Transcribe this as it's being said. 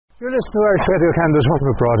You're listening to Irish Radio Canada's Home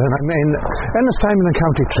Abroad, and I'm in Ennistimon in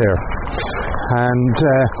County Clare, and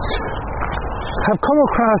have come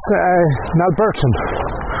across an Albertan,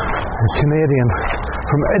 a Canadian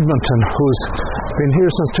from Edmonton, who's been here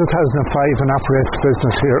since 2005 and operates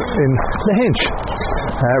business here in Lahinch.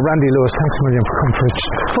 Randy Lewis, thanks a million for coming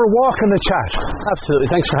for a walk and a chat. Absolutely,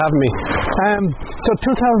 thanks for having me. So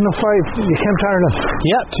 2005, you came to Ireland?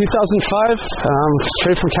 Yeah, 2005,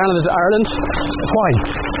 straight from Canada to Ireland. Why?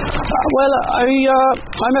 Well, I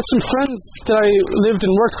met some friends that I lived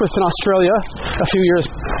and worked with in Australia a few years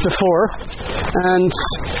before, and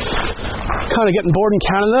kind of getting bored in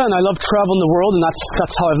Canada, and I love traveling the world, and that's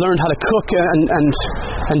how I've learned how to cook and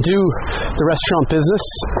do the restaurant business.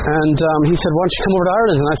 And he said, why don't you come over to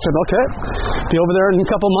Ireland? And I said, okay, be over there in a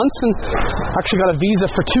couple of months, and actually got a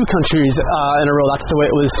visa for 2 countries in a row. That's the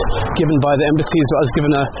way it was given by the embassies. I was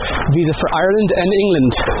given a visa for Ireland and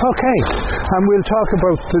England. Okay, and we'll talk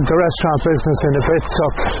about the restaurant business in a bit. So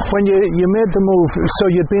when you made the move,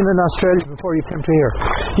 so you'd been in Australia before you came to here?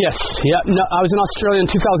 Yes, yeah. No, I was in Australia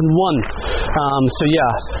in 2001. And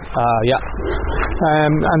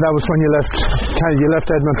that was when you left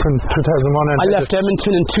Edmonton in 2001. I left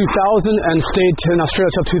Edmonton in 2000 and stayed in Australia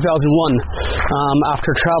till 2001. After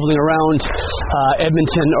traveling around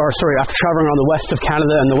after traveling around the west of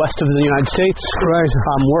Canada and the west of the United States. Right.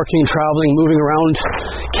 Working, traveling, moving around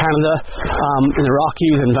Canada, in the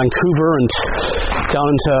Rockies and Vancouver and down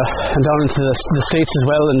into the States as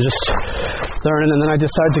well, and just learning. And then I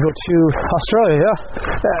decided to go to Australia. Yeah.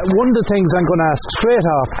 One of the things I'm going to ask straight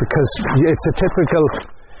off, because it's a typical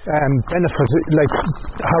benefit, like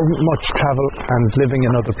how much travel and living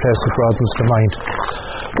in other places broadens the mind.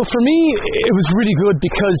 Well, for me, it was really good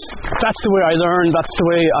because that's the way I learn, that's the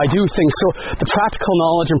way I do things. So the practical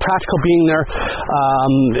knowledge and practical being there,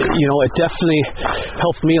 it definitely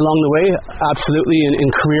helped me along the way, absolutely, in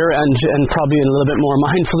career and probably in a little bit more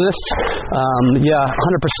mindfulness.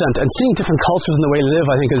 100%. And seeing different cultures and the way they live,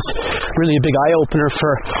 I think, is really a big eye-opener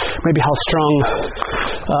for maybe how strong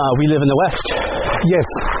we live in the West. Yes,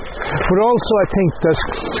 but also I think that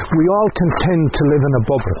we all can tend to live in a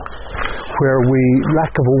bubble where we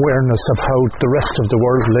lack of awareness of how the rest of the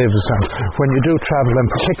world lives. And when you do travel, and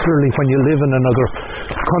particularly when you live in another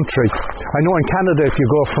country, I know in Canada, if you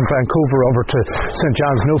go from Vancouver over to St.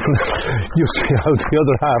 John's, Newfoundland, you see how the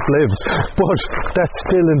other half lives, but that's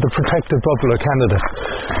still in the protected bubble of Canada.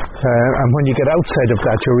 And when you get outside of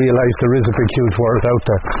that, you realise there is a big huge world out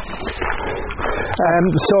there.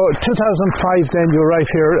 So 2005 then you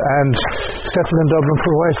arrived here and settled in Dublin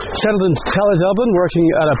for a while? Settled in Dublin, working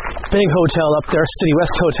at a big hotel up there, City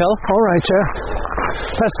West Hotel. All right, yeah.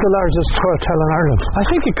 That's the largest hotel in Ireland. I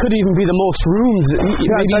think it could even be the most rooms,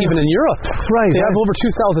 maybe even in Europe. Right. They have over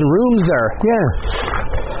 2,000 rooms there. Yeah.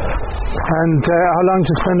 And how long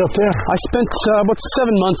did you spend up there? I spent about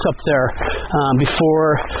 7 months up there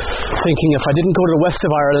before thinking if I didn't go to the west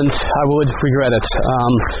of Ireland, I would regret it.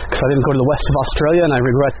 Because I didn't go to the west of Australia, and I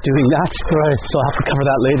regret doing that. Right. So I'll have to cover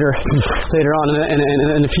that later on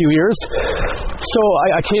in a few years. So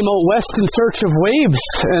I came out west in search of waves,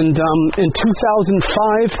 and in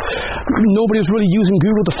 2005, nobody was really using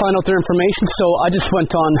Google to find out their information, so I just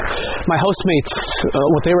went on my housemates,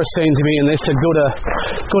 what they were saying to me, and they said, go to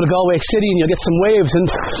Galway City and you'll get some waves. And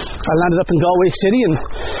I landed up in Galway City and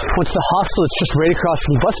went to the hostel. It's just right across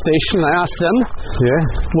from the bus station, and I asked them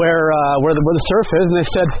where the surf is, and they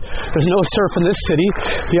said there's no surf in this city,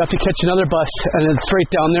 you have to catch another bus, and it's right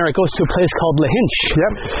down there. It goes to a place called Lahinch.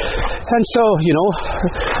 Yep. And so,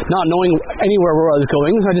 not knowing anywhere where I was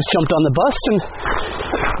going, I just jumped on the bus and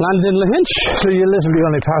landed in Lahinch. So you literally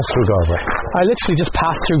only passed through Galway? I literally just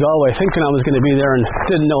passed through Galway thinking I was going to be there and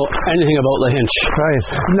didn't know anything about Lahinch. Right.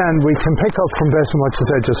 And we can pick up from based on what you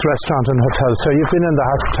said, just restaurant and hotel. So you've been in the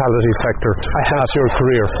hospitality sector. I have. That's your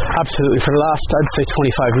career. Absolutely. For the last, I'd say,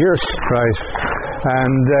 25 years. Right.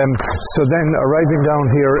 And so then arriving down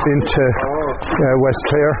here into West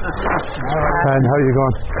Clare, and how are you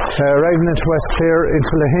going? Arriving into West Clare,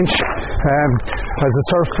 into Lahinch, as a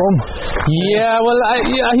surf bum? Yeah, well, I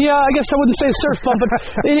guess I wouldn't say surf bum, but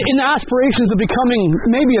in aspirations of becoming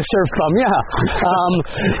maybe a surf bum, yeah.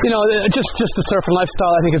 Just the surfing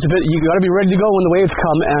lifestyle, I think it's a bit, you got to be ready to go when the waves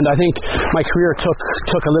come, and I think my career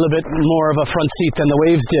took a little bit more of a front seat than the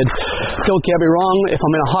waves did. Don't get me wrong, if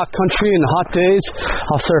I'm in a hot country in the hot days,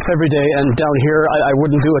 I'll surf every day, and down here I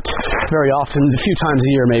wouldn't do it very often, a few times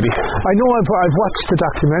a year maybe. I know I've watched the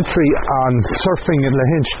documentary on surfing in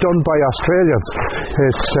Lahinch done by Australians.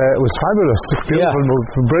 It was fabulous. It's a beautiful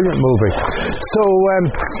movie, brilliant movie. So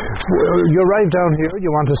you arrive down here,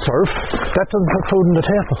 you want to surf. That doesn't put food on the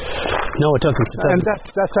table. No, it doesn't. And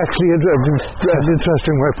that's actually an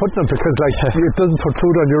interesting way of putting it, because it doesn't put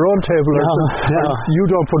food on your own table. No. You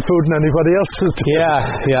don't put food on anybody else's table.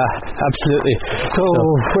 Yeah, absolutely. So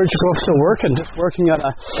where'd you go? So working at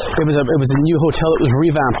it was a new hotel that was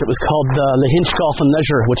revamped. It was called the Lahinch Golf and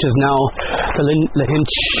Leisure, which is now the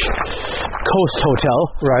Lahinch Coast Hotel.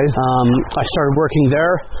 Right. I started working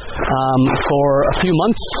there for a few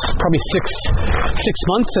months, probably six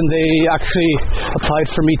months, and they actually applied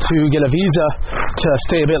for me to get a visa to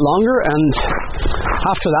stay a bit longer. And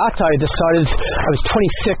after that, I decided, I was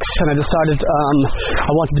 26, and I decided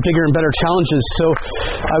I wanted bigger and better challenges. So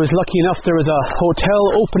I was lucky enough, there was a hotel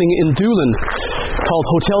opening in Doolin called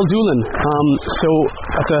Hotel Doolin. So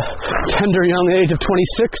at the tender young age of 26,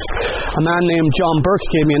 a man named John Burke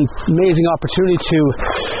gave me an amazing opportunity to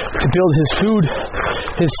build his food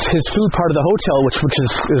part of the hotel, which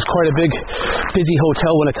is quite a big, busy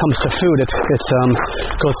hotel when it comes to food. It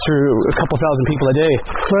goes through a couple thousand people a day.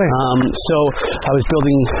 Right. So I was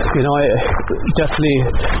building, I definitely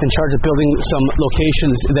in charge of building some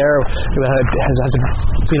locations there. It has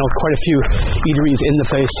quite a few eateries in the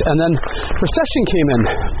place. And then recession came in,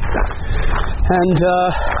 and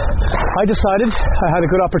I decided I had a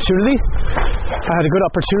good opportunity.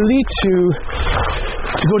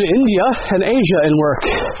 To go to India and Asia and work.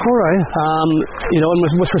 All right. And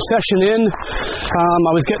with recession in,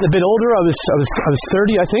 I was getting a bit older. I was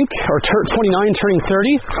 30, I think, or 29, turning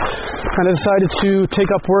 30, and I decided to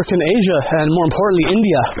take up work in Asia, and more importantly,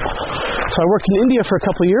 India. So I worked in India for a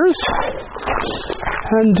couple of years,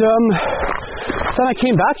 and then I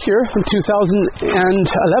came back here in 2011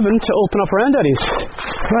 to open up Randaddy's.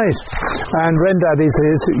 Right. And Randaddy's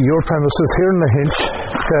is your premises here in Lahinch.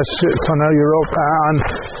 So now you're up on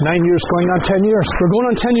 9 years, going on 10 years. We're going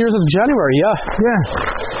on 10 years of January, yeah. Yeah.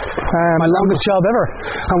 My longest job ever.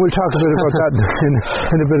 And we'll talk a bit about that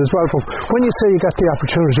in a bit as well. But when you say you got the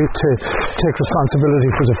opportunity to take responsibility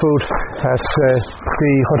for the food at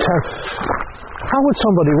the hotel, how would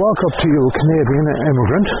somebody walk up to you, a Canadian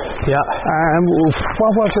immigrant? Yeah.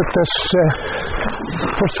 What was it that,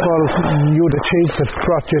 first of all, you had achieved that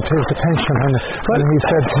brought you to his attention? And he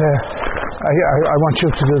said, I want you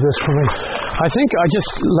to do this for me. I think I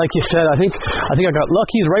just, like you said, I think I got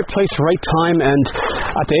lucky, the right place, right time, and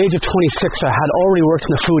at the age of 26, I had already worked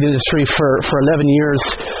in the food industry for 11 years,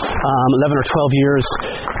 11 or 12 years,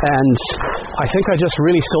 and I think I just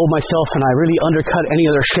really sold myself, and I really undercut any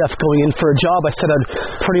other chef going in for a job. I said I'd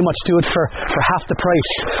pretty much do it for half the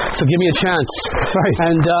price, so give me a chance. Right.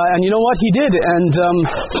 And you know what, he did, and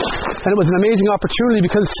it was an amazing opportunity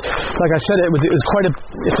because, like I said, it was quite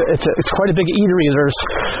a big eatery. There's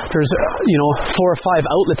 4 or 5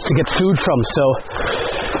 outlets to get food from. So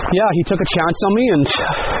yeah, he took a chance on me, and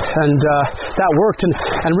that worked.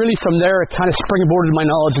 And really from there, it kind of springboarded my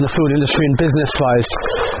knowledge in the food industry and business wise.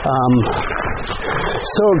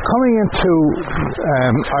 So coming into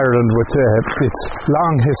Ireland with its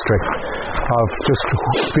long history of just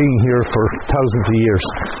being here for thousands of years,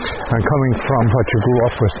 and coming from what you grew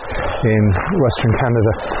up with in Western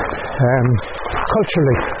Canada,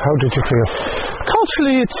 culturally, how did you feel?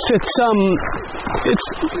 Culturally, it's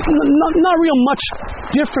not real much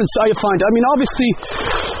difference, I find. I mean, obviously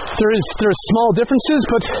there's small differences,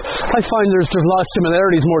 but I find there's a lot of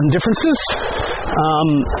similarities more than differences.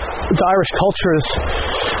 The Irish culture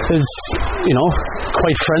is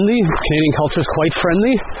quite friendly. Canadian culture is quite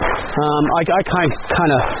friendly. I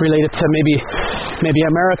kind of relate it to maybe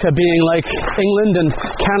America being like England and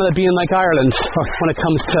Canada being like Ireland when it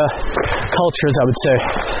comes to cultures, I would say.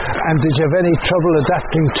 And did you have any trouble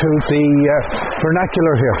adapting to the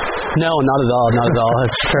vernacular here? No, not at all.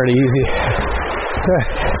 It's fairly easy.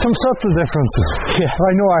 Some subtle differences. Yeah.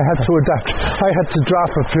 I know I had to adapt. I had to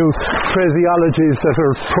drop a few phraseologies that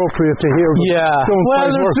are appropriate to hear. Yeah.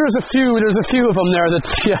 There's a few of them there that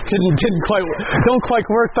don't quite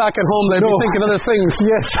work back at home. They'd be thinking other things.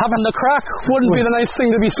 Yes. Having the crack wouldn't be the nice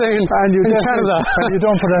thing to be saying in Canada. And you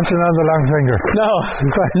don't put anything on the long finger.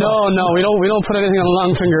 No. We don't put anything on the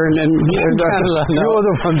long finger in Canada. No. The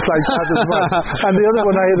other ones like that as well. And the other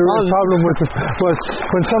one I had a real problem with was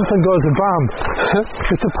when something goes a bomb.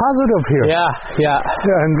 It's a positive here. Yeah.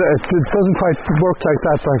 And it doesn't quite work like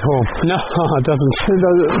that back home. No, it doesn't.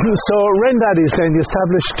 So Randaddy's then you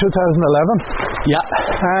established 2011. Yeah.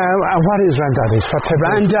 And what is Randaddy's?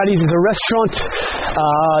 Randaddy's is a restaurant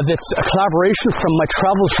that's a collaboration from my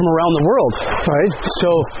travels from around the world. Right.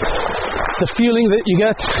 So the feeling that you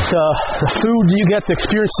get, the food you get, the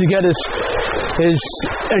experience you get is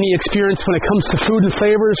any experience when it comes to food and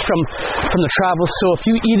flavors from the travels. So if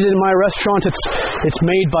you eat it in my restaurant, it's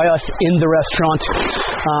made by us in the restaurant.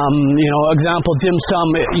 Example, dim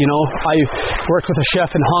sum. I worked with a chef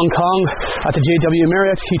in Hong Kong at the JW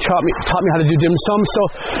Marriott. He taught me how to do dim sum. So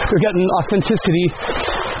you're getting authenticity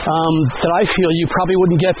that I feel you probably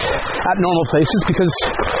wouldn't get at normal places, because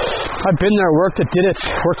I've been there, worked with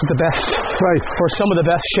the best, right, or some of the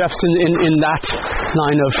best chefs in that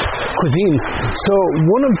line of cuisine. So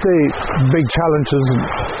one of the big challenges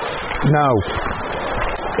now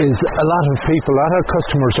is a lot of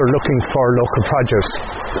customers are looking for local produce.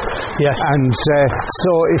 Yes. And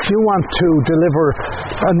so if you want to deliver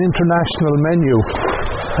an international menu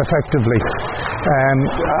effectively,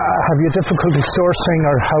 have you difficulty sourcing,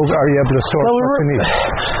 or how are you able to source what you need?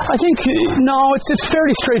 I think it's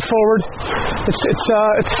fairly straightforward.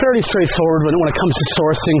 It's fairly straightforward when it comes to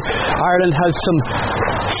sourcing. Ireland has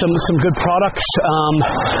some good products.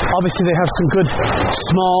 Obviously, they have some good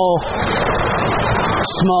small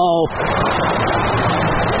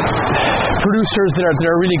producers that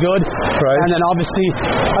are really good, right. And then obviously,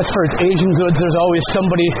 as far as Asian goods, there's always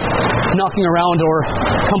somebody knocking around, or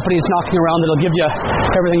companies knocking around, that'll give you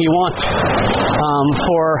everything you want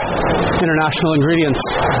for international ingredients.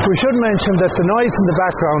 We should mention that the noise in the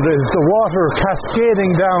background is the water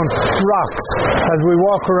cascading down rocks as we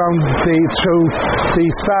walk around through the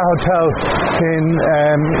Spa Hotel in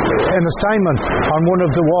Steinman on one of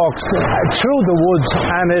the walks through the woods,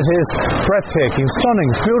 and it is breathtaking, stunning,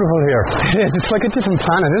 it's beautiful here. It's like a different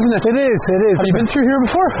planet, isn't it? It is. Have you been through here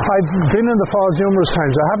before? I've been in the falls numerous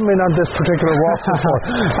times. I haven't been on this particular walk before.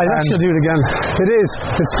 I'd actually do it again. It is.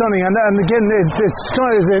 It's stunning. And again, it's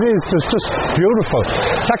stunning. It is. It's just beautiful.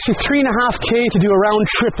 It's actually 3.5 km to do a round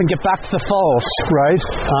trip and get back to the falls. Right.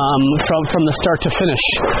 From the start to finish.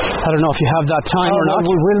 I don't know if you have that time or not.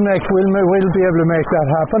 We'll be able to make that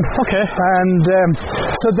happen. Okay. And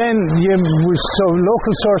so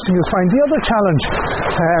local sourcing is fine. The other challenge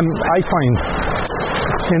I find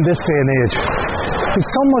in this day and age is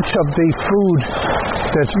so much of the food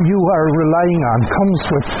that you are relying on comes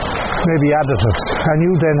with maybe additives, and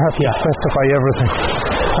you then have to specify everything.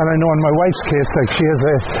 And I know in my wife's case, like, she has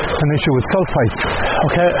an issue with sulfites.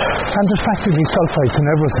 Okay. And there's practically sulfites in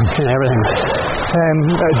everything. Do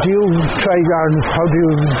you try, how do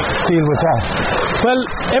you deal with that? Well,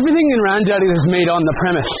 everything in Randaddy is made on the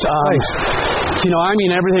premise. Right.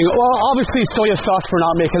 Everything. Well, obviously soya sauce, we're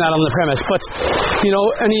not making that on the premise, but if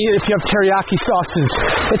you have teriyaki sauces,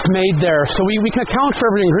 it's made there. So we can account for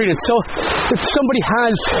every ingredient. So if somebody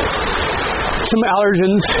has some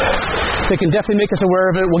allergens, they can definitely make us aware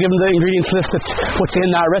of it. We'll give them the ingredients list that's what's in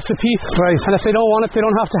that recipe. Right. And if they don't want it, they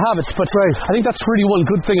don't have to have it. But right. I think that's really one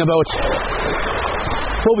good thing about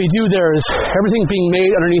what we do there is everything being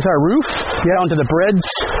made underneath our roof, down to the breads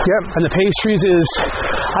and the pastries is,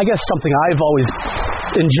 I guess, something I've always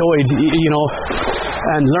enjoyed,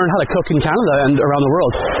 and learned how to cook in Canada and around the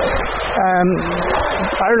world.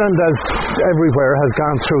 Ireland, as everywhere, has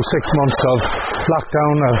gone through 6 months of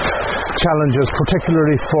lockdown, of challenges,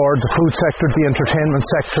 particularly for the food sector, the entertainment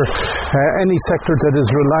sector, any sector that is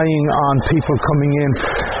relying on people coming in,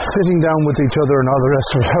 sitting down with each other and all the rest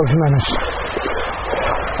of it. How have you managed?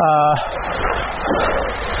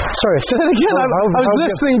 Sorry, say that again. I was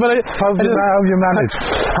listening, but how have you managed?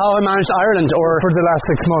 How I managed Ireland, or for the last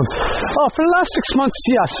 6 months? Oh, for the last 6 months,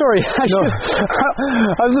 yeah. Sorry, I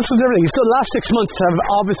was listening to everything. So the last 6 months have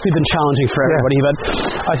obviously been challenging for everybody, but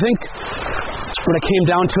I think when it came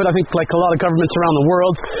down to it, I think like a lot of governments around the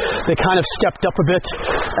world, they kind of stepped up a bit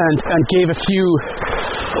and gave a few.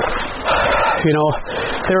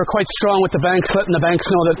 They were quite strong with the banks, letting the banks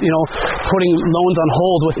know that, putting loans on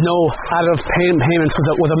hold with no additive payments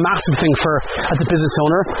was a massive thing as a business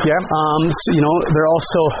owner. Yeah. They're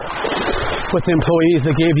also, with the employees,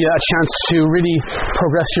 they gave you a chance to really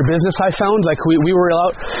progress your business, I found. Like we were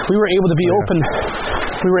able to be open.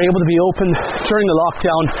 We were able to be open during the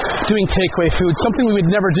lockdown, doing takeaway food, something we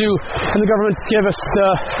would never do, and the government gave us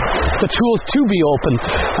the tools to be open,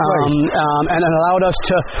 and it allowed us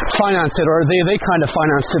to finance it, or they kind of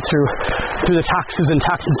financed it through the taxes and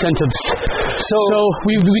tax incentives So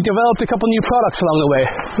we developed a couple new products along the way.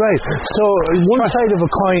 Right. So one side of a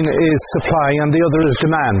coin is supply and the other is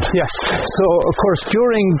demand. Yes. So, of course,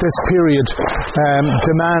 during this period,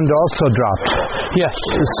 demand also dropped. Yes.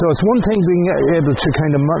 So it's one thing being able to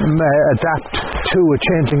kind of adapt to a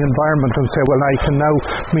changing environment and say, well, I can now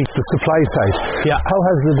meet the supply side. Yeah. How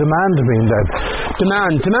has the demand been then?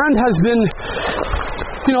 Demand has been,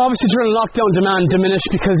 obviously during lockdown, demand diminished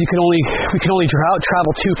because we can only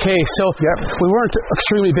travel 2K. So we weren't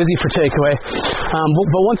extremely busy for takeaway.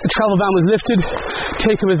 But once the travel ban was lifted,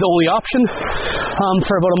 takeaway was the only option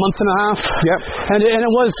for about a month and a half. Yep. And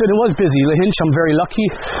it was busy. Lahinch, I'm very lucky.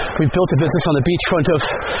 We've built a business on the beachfront of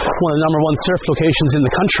one of the #1 surf locations in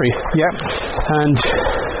the country. Yep. And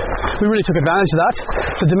we really took advantage of that.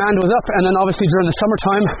 So demand was up, and then obviously during the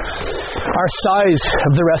summertime, our size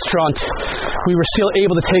of the restaurant, we were still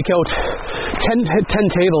able to take out 10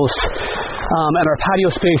 tables, and our patio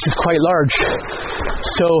space is quite large.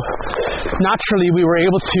 So naturally, we were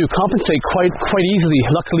able to compensate quite easily,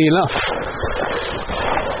 luckily enough.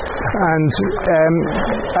 And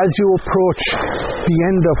as you approach the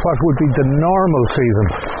end of what would be the normal season,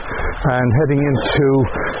 and heading into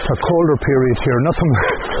a colder period here, nothing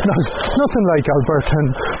like Alberta,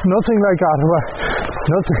 nothing like Ottawa,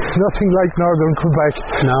 nothing like northern Quebec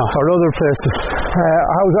or other places.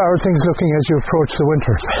 How are things looking as you approach the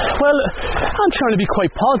winter? Well, I'm trying to be quite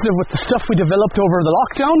positive with the stuff we developed over the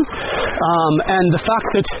lockdown, and the fact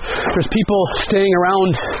that there's people staying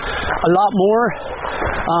around a lot more,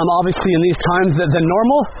 obviously in these times than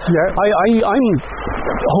normal. Yeah. I'm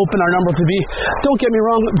hoping our numbers will be, don't get me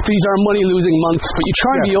wrong, these are money losing months, but you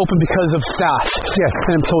try and be open because of staff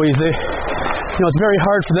and employees. It's very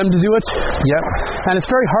hard for them to do it. Yep. And it's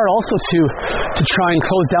very hard also to try and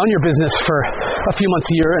close down your business for a few months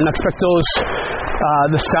a year and expect those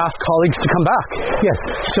the staff colleagues to come back. Yes.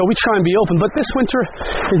 So we try and be open, but this winter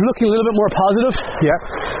is looking a little bit more positive. Yeah.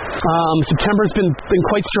 September's been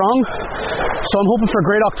quite strong, so I'm hoping for a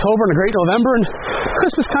great October and a great November, and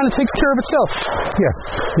Christmas kind of takes care of itself.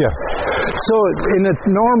 Yeah. So in a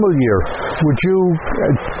normal year, would you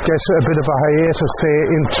get a bit of a hiatus, say,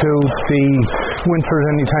 into the winter at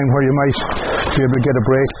any time where you might be able to get a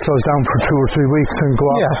break, close down for 2 or 3 weeks and go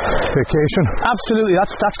off vacation? Absolutely.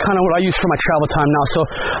 That's kind of what I use for my travel time now. So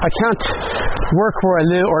I can't work where I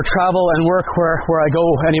live or travel and work where I go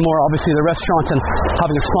anymore. Obviously the restaurant and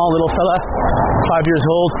having a small little fella, 5 years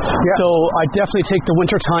old. Yeah. So I definitely take the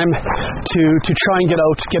winter time to try and get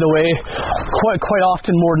out, get away. Quite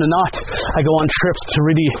often, more than not, I go on trips to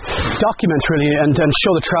really document and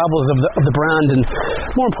show the travels of the brand, and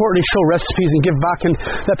more importantly show recipes and give back and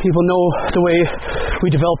let people know the way we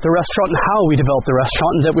developed the restaurant and how we developed the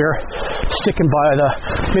restaurant, and that we're sticking by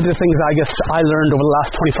maybe the things I guess I learned over the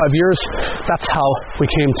last 25 years. That's how we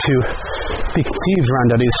came to be conceived,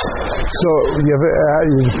 Randaddy's. So you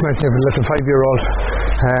just mentioned you have a little 5-year-old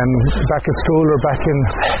back at school or back in...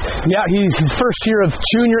 Yeah, he's his first year of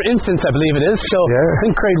junior infants, I believe it is. So I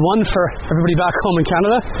think grade 1 for everybody back home in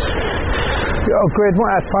Canada. Oh, grade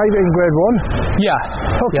 1, at 5 in grade 1? Yeah.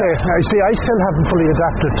 Okay, I see, I still haven't fully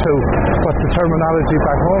adapted to what the terminology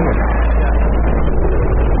back home is.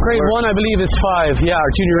 Grade 1, I believe, is 5. Yeah, or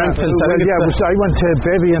junior infants. I went to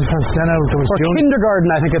baby infants, then there was junior. Kindergarten,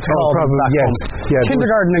 I think it's called. Probably, yes. Yeah,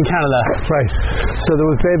 kindergarten in Canada. Right. So there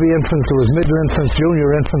was baby infants, there was middle infants, junior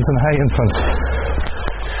infants, and high infants.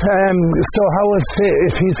 So how is,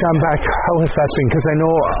 if he's gone back, how has that been? Because I know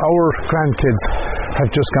our grandkids have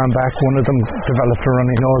just gone back. One of them developed a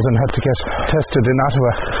runny nose and had to get tested in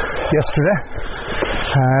Ottawa yesterday.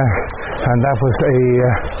 And that was a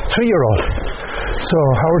 3-year-old. So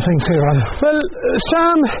how are things here on? Well,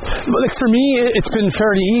 Sam, for me, it's been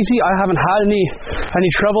fairly easy. I haven't had any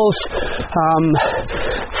troubles.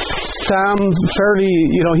 Sam, fairly,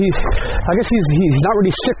 I guess he's not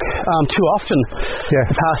really sick too often. Yeah.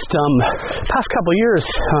 The past couple of years,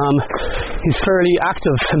 he's fairly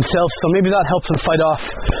active himself, so maybe that helps him fight off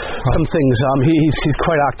some things. He's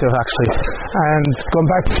quite active, actually. And going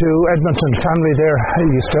back to Edmonton, family there,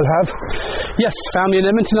 you still have? Yes, family in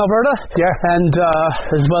Edmonton, Alberta. Yeah. And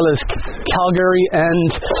as well as Calgary and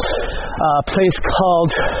a place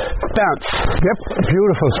called Banff. Yep,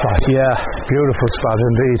 beautiful spot. Yeah. Beautiful spot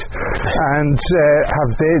indeed. And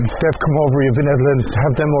they've come over, you've been able to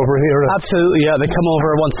have them over here? Absolutely, yeah. They come over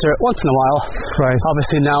once in a while. Right.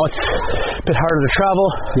 Obviously now it's a bit harder to travel.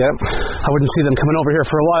 Yep. I wouldn't see them coming over here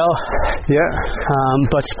for a while. Yeah.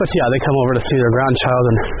 But yeah, they come over to see their grandchild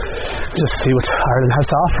and just see what Ireland has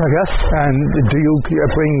to offer, I guess. And do you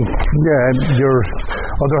bring your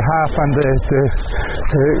other half and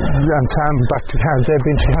and Sam back to Canada. They've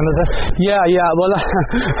been to Canada. Yeah. Well,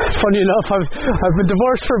 funny enough, I've been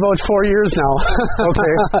divorced for about 4 years now.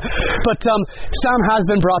 Okay. But Sam has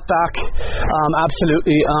been brought back.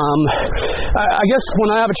 Absolutely. I guess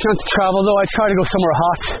when I have a chance to travel, though, I try to go somewhere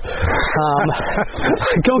hot.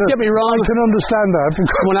 Don't get me wrong. I can understand that.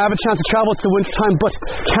 When I have a chance to travel, it's the winter time. But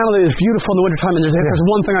Canada is beautiful in the winter time, and there's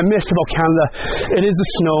one thing I miss about Canada. It is the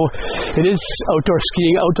snow. It is outdoor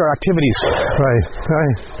skiing, outdoor activities. Right.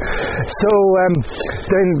 So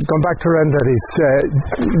then going back to Randaddy's,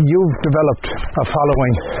 you've developed a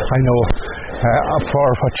following, I know, for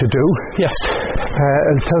what you do. Yes.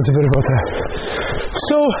 Tell us a bit about that.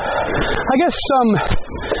 So, I guess,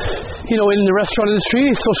 in the restaurant industry,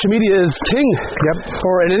 social media is king. Yep.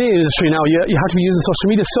 Or in any industry now, you have to be using social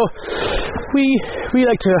media. So, we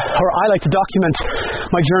like to, or I like to document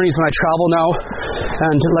my journeys when I travel now,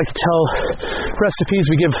 and like to tell recipes.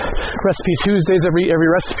 We give Recipe Tuesdays. Every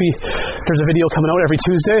recipe, there's a video coming out every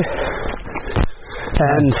Tuesday.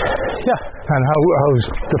 And yeah. And how's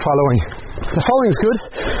the following? The following is good.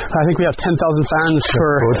 I think we have 10,000 fans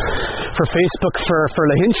for Facebook for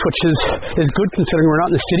Lahinch, which is good considering we're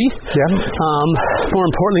not in the city. Yeah. More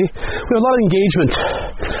importantly, we have a lot of engagement.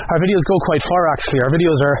 Our videos go quite far, actually. Our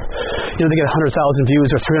videos are, they get 100,000 views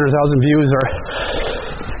or 300,000 views,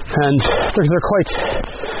 and they're quite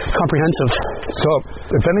comprehensive. So,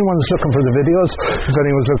 if anyone's looking for the videos, if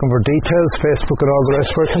anyone's looking for details, Facebook and all the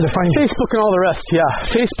rest, where can they find you? Facebook and all the rest, yeah.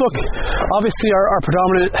 Facebook, obviously, our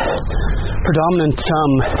predominant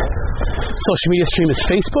social media stream is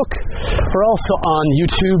Facebook. We're also on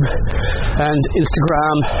YouTube and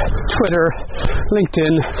Instagram, Twitter,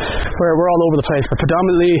 LinkedIn, where we're all over the place. But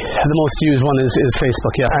predominantly, the most used one is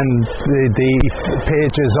Facebook, yeah. And the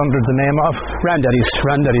page is under the name of? Randaddy's.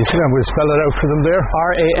 Yeah, we'll spell it out for them there.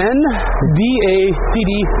 Randaddy's.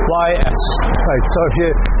 Right, so if you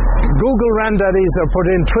Google Randaddy's or put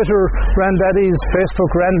in Twitter Randaddy's,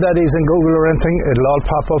 Facebook Randaddy's and Google or anything, it'll all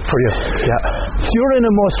pop up for you. Yeah. You're in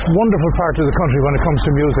a most wonderful part of the country when it comes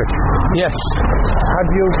to music. Yes. Have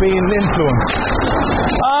you been influenced?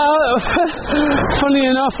 Funny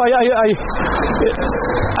enough, I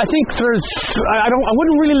think I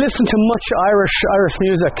wouldn't really listen to much Irish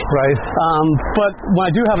music. Right. But when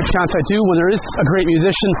I do have a chance, I do. When there is a great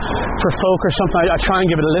musician for folk or something, I try and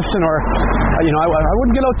give it a listen. Or I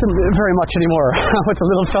wouldn't get out to very much anymore with the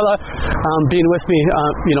little fella being with me,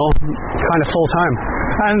 kind of full time.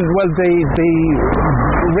 And well, the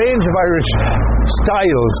range of Irish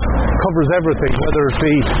styles covers everything, whether it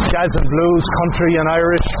be jazz and blues, country and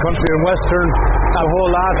Irish, country and western, the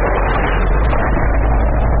whole lot.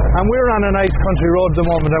 And we're on a nice country road at the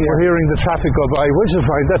moment, and we're hearing the traffic go by, which is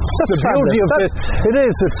fine. That's the beauty of this. It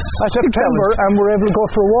is. It's September, and we're able to go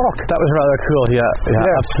for a walk. That was rather cool. Yeah,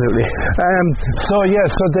 absolutely. So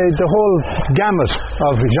the whole gamut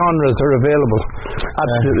of genres are available.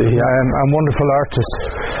 Absolutely. And wonderful artists.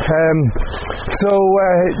 So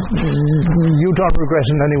you don't regret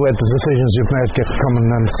in any way the decisions you've made coming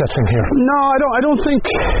and settling here? No, I don't think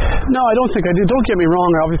I do. Don't get me wrong.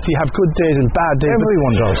 I obviously have good days and bad days.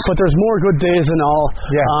 Everyone does. But there's more good days than all.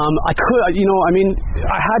 Yeah. I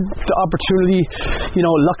had the opportunity,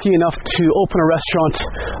 lucky enough to open a restaurant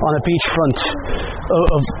on a beachfront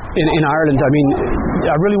in Ireland. I mean,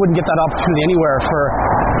 I really wouldn't get that opportunity anywhere for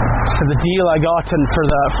the deal I got and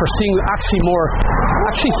for seeing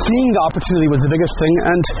seeing the opportunity was the biggest thing.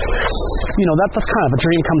 And that's kind of a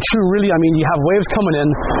dream come true, really. I mean, you have waves coming in.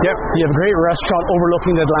 Yep. You have a great restaurant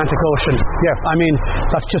overlooking the Atlantic Ocean. Yeah. I mean,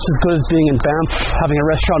 that's just as good as being in Banff, having a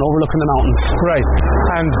restaurant overlooking the mountains. Right.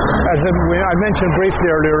 And as I mentioned briefly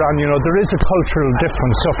earlier on, there is a cultural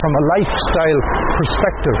difference. So from a lifestyle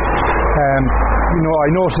perspective, I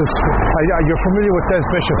noticed you're familiar with Des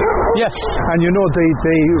Bishop. Yes. And the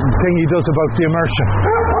thing he does about the immersion.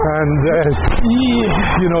 And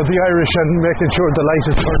the Irish and making sure the light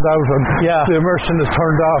is turned out and the immersion is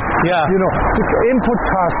turned off. Yeah. The input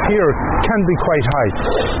costs here can be quite high.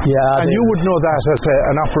 Yeah. And you would know that as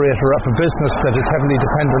an operator of a business that is heavily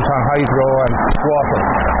dependent on hydro and water.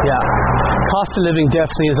 Yeah. Cost of living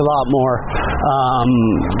definitely is a lot more.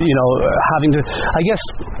 Having to, I guess,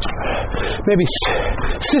 maybe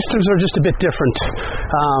systems are just a bit different.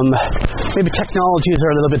 Maybe technologies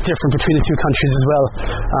are a little bit different between the two countries as well.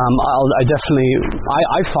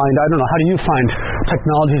 I find, I don't know, how do you find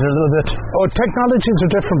technologies are a little bit? Oh, technologies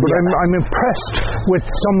are different, but I'm impressed with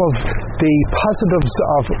some of the positives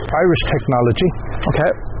of Irish technology.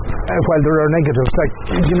 Okay. While there are negatives, like,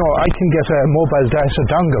 I can get a mobile data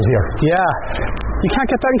dongle here. Yeah. You can't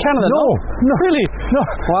get that in Canada? No. Really? No.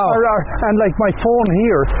 Wow. And like my phone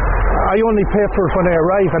here, I only pay for it when I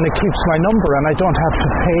arrive, and it keeps my number, and I don't have to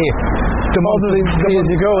pay the monthly. As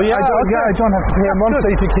you go, I don't have to pay a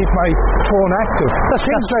monthly to keep my phone active.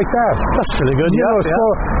 Things like that. That's really good. So,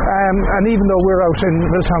 and even though we're out in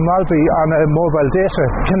Milltown Malby on a mobile data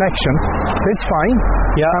connection, it's fine.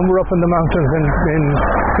 Yeah. And we're up in the mountains in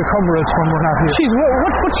the Cumberlands when we're not here. Jeez,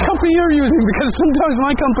 which company you're using? Because sometimes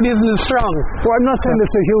my company isn't as strong. Well, I'm not saying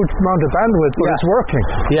it's a huge amount of bandwidth, but it's working.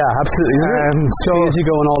 Yeah, absolutely. So as you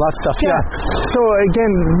go and all that stuff. Yeah. So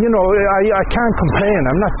again, I can't complain.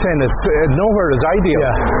 I'm not saying it's nowhere is ideal,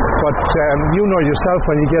 but you know yourself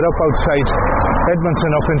when you get up outside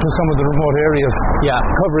Edmonton up into some of the remote areas,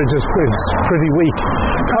 coverage is pretty weak.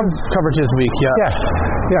 Coverage is weak.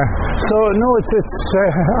 Yeah. So no, it's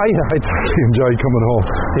I really enjoy coming home.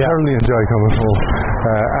 Thoroughly enjoy coming home,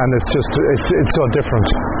 and it's so different.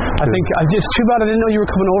 I think it's too bad I didn't know you were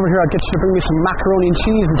coming over here. I'd get you to bring me some macaroni and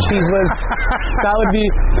cheese and cheese whiz. that would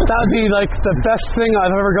be like the best thing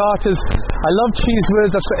I've ever got. Is I love cheese whiz.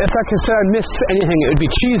 If I could say I miss anything, it would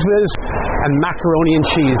be cheese whiz and macaroni and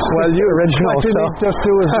cheese. Well, you original. What you need just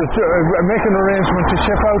do is make an arrangement to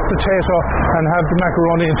ship out potato and have the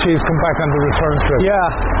macaroni and cheese come back on the return trip. Yeah.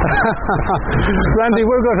 Randy,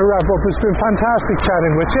 we're going to wrap up. It's been fantastic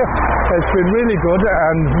chatting with you. It's been really good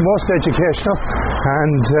and most educational,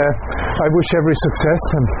 and I wish every success,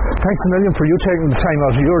 and thanks a million for you taking the time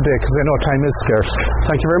out of your day, because I know time is scarce.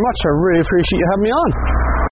 Thank you very much. I really appreciate you having me on.